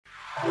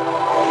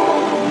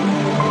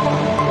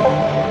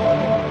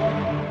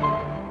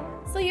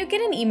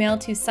email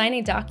to sign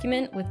a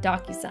document with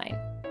DocuSign.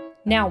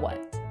 Now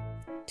what?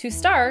 To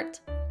start,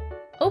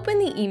 open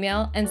the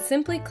email and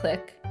simply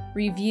click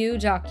Review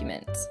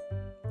Document.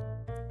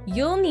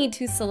 You'll need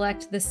to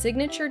select the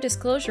signature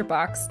disclosure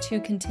box to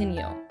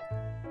continue.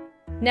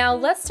 Now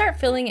let's start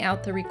filling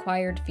out the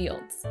required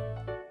fields.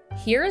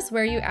 Here is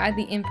where you add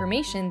the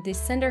information the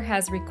sender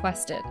has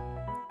requested.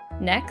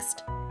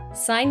 Next,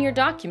 sign your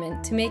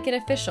document to make it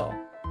official.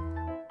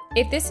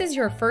 If this is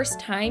your first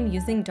time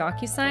using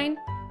DocuSign,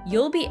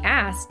 you'll be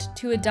asked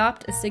to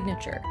adopt a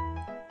signature.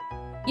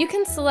 You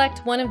can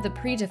select one of the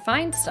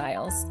predefined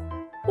styles,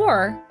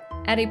 or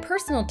add a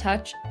personal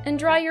touch and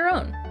draw your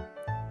own.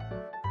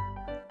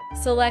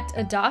 Select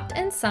Adopt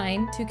and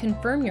Sign to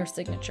confirm your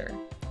signature.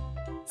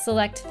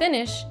 Select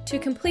Finish to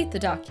complete the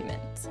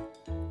document.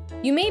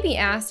 You may be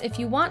asked if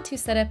you want to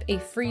set up a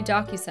free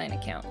DocuSign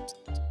account.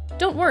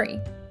 Don't worry,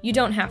 you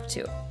don't have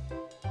to,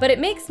 but it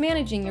makes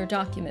managing your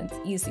documents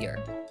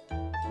easier.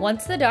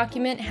 Once the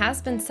document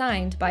has been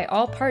signed by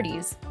all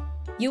parties,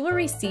 you will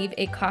receive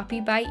a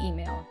copy by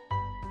email.